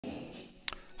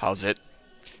How's it?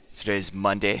 Today's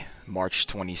Monday, March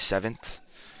 27th.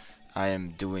 I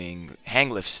am doing hang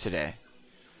lifts today.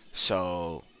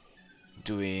 So,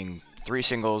 doing three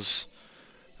singles,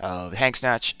 hang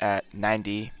snatch at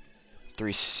 90,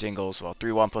 three singles, well,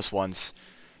 three 1+1s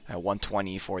at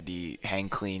 120 for the hang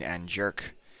clean and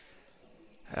jerk.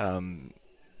 Um,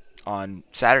 on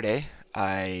Saturday,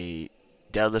 I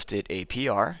deadlifted a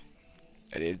PR.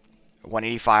 I did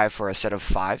 185 for a set of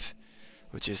five,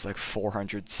 which is like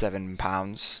 407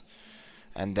 pounds.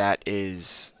 And that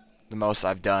is the most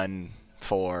I've done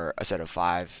for a set of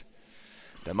five.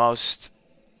 The most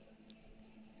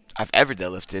I've ever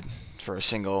deadlifted for a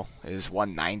single is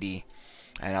 190,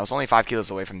 and I was only 5 kilos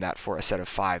away from that for a set of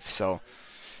five. So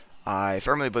I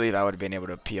firmly believe I would have been able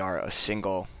to PR a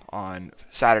single on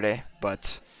Saturday,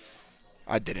 but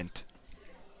I didn't.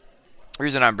 The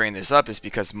reason I'm bringing this up is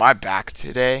because my back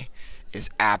today is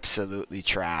absolutely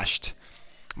trashed.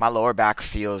 My lower back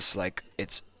feels like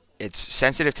it's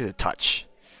sensitive to the touch.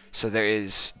 So there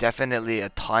is definitely a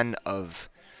ton of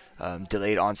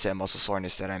delayed onset muscle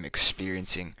soreness that I'm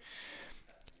experiencing.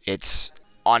 It's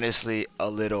honestly a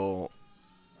little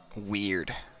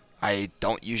weird. I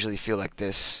don't usually feel like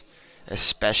this,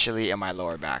 especially in my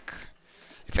lower back.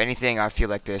 If anything, I feel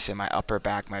like this in my upper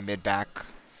back, my mid back.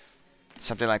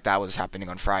 Something like that was happening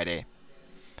on Friday.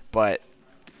 But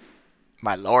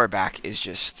my lower back is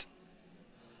just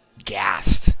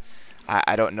gassed.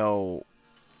 I don't know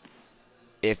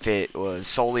if it was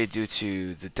solely due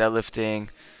to the deadlifting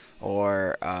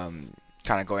or kind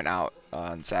of going out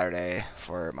on Saturday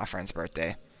for my friend's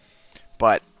birthday.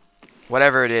 But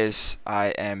whatever it is, I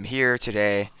am here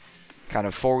today, kind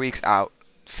of 4 weeks out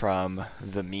from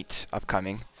the meet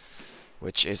upcoming,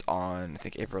 which is on, I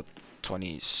think, April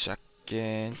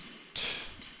 22nd.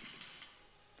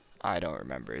 I don't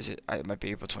remember. It might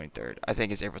be April 23rd. I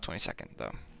think it's April 22nd,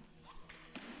 though.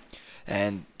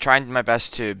 And trying my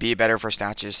best to be better for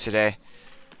snatches today.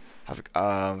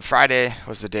 Friday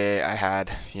was the day I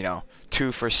had,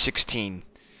 2 for 16.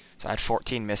 So I had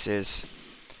 14 misses.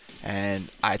 And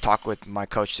I talked with my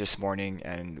coach this morning,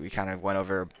 and we kind of went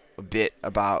over a bit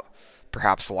about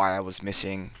perhaps why I was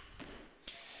missing.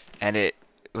 And it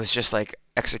was just like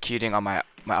executing on my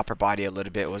upper body a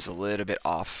little bit was a little bit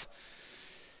off.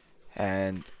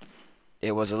 And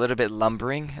it was a little bit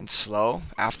lumbering and slow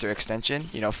after extension.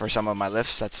 For some of my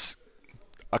lifts, that's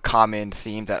a common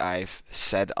theme that I've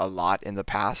said a lot in the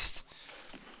past.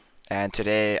 And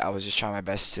today I was just trying my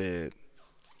best to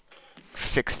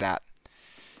fix that.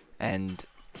 And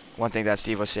one thing that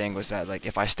Steve was saying was that, like,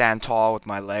 if I stand tall with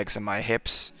my legs and my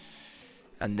hips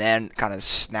and then kind of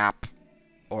snap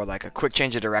or like a quick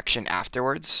change of direction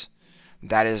afterwards,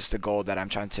 that is the goal that I'm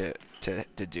trying to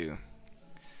do.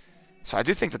 So I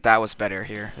do think that was better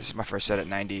here. This is my first set at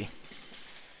 90.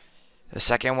 The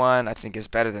second one I think is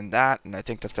better than that, and I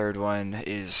think the third one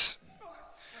is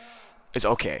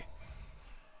okay.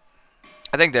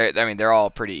 I think they're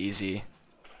all pretty easy.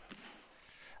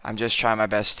 I'm just trying my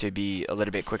best to be a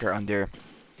little bit quicker under,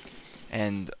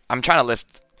 and I'm trying to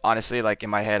lift. Honestly, like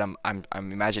in my head, I'm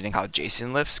imagining how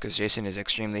Jason lifts, because Jason is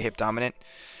extremely hip dominant,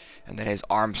 and then his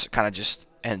arms kind of just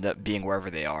end up being wherever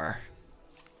they are.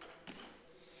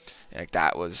 Like,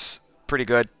 that was pretty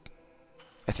good,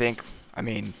 I think. I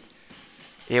mean,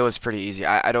 it was pretty easy.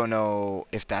 I don't know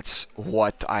if that's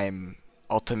what I'm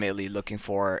ultimately looking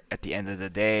for at the end of the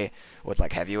day with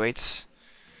like heavyweights,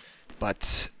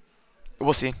 but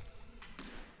we'll see.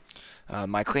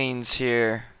 My cleans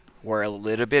here were a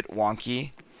little bit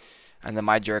wonky, and then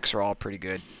my jerks are all pretty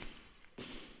good.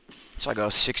 So I go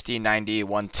 60, 90,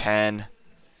 110,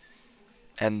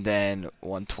 and then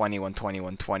 120, 120,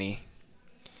 120.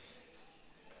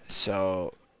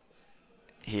 So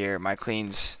here, my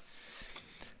cleans,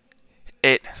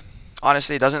 it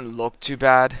honestly doesn't look too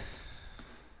bad.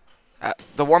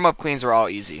 The warm-up cleans are all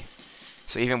easy.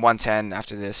 So even 110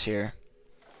 after this here,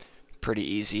 pretty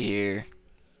easy here.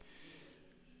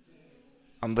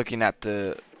 I'm looking at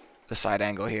the side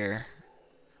angle here.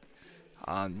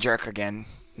 Jerk again,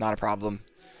 not a problem.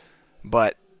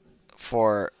 But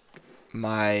for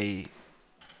my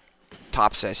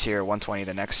top sets here, 120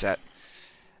 the next set,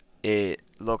 it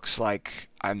looks like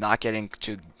I'm not getting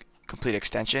to complete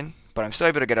extension, but I'm still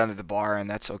able to get under the bar, and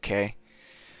that's okay.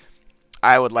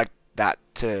 I would like that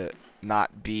to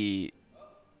not be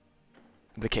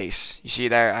the case. You see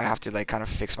there, I have to like kind of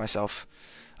fix myself.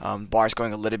 Bar's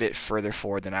going a little bit further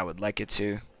forward than I would like it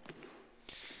to.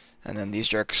 And then these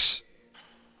jerks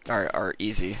are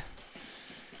easy.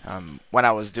 When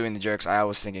I was doing the jerks, I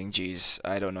was thinking, geez,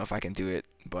 I don't know if I can do it,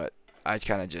 but I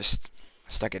kind of just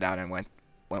stuck it out and went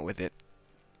with it.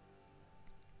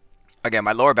 again,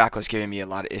 my lower back was giving me a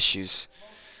lot of issues.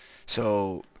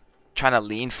 So trying to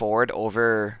lean forward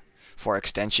over for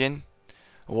extension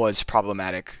was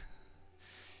problematic.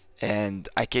 And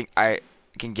I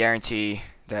can guarantee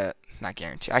that, not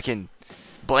guarantee, I can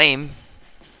blame,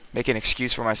 make an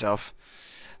excuse for myself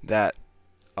that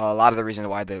a lot of the reason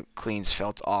why the cleans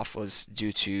felt off was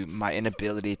due to my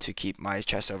inability to keep my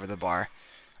chest over the bar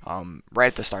right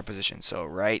at the start position. So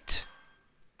right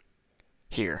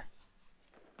here.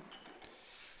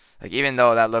 Like, even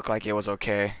though that looked like it was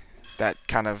okay, that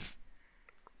kind of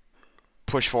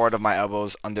push forward of my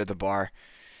elbows under the bar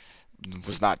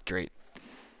was not great.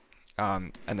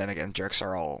 And then again, jerks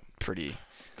are all pretty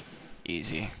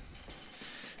easy.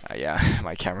 Yeah,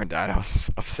 my camera died. I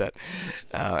was upset.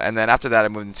 And then after that, I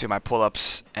moved into my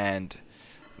pull-ups and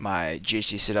my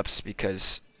GHD sit-ups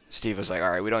because Steve was like, all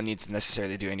right, we don't need to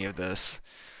necessarily do any of the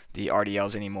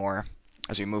RDLs anymore.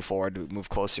 As we move forward, we move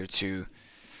closer to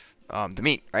the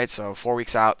meet, right? So 4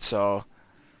 weeks out. So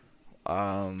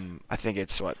I think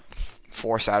it's what,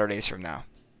 4 Saturdays from now.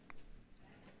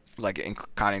 Like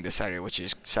counting this Saturday, which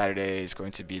is Saturday is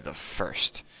going to be the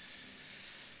 1st.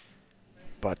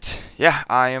 But yeah,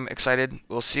 I am excited.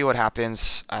 We'll see what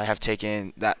happens. I have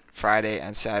taken that Friday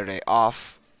and Saturday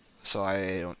off, so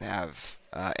I don't have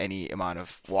any amount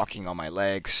of walking on my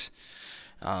legs,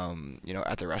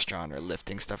 at the restaurant or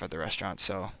lifting stuff at the restaurant.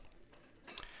 So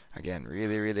again,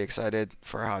 really, really excited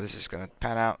for how this is gonna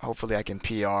pan out. Hopefully, I can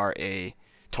PR a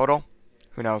total.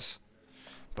 Who knows?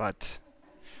 But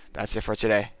that's it for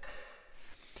today.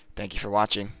 Thank you for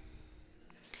watching.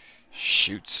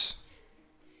 Shoots.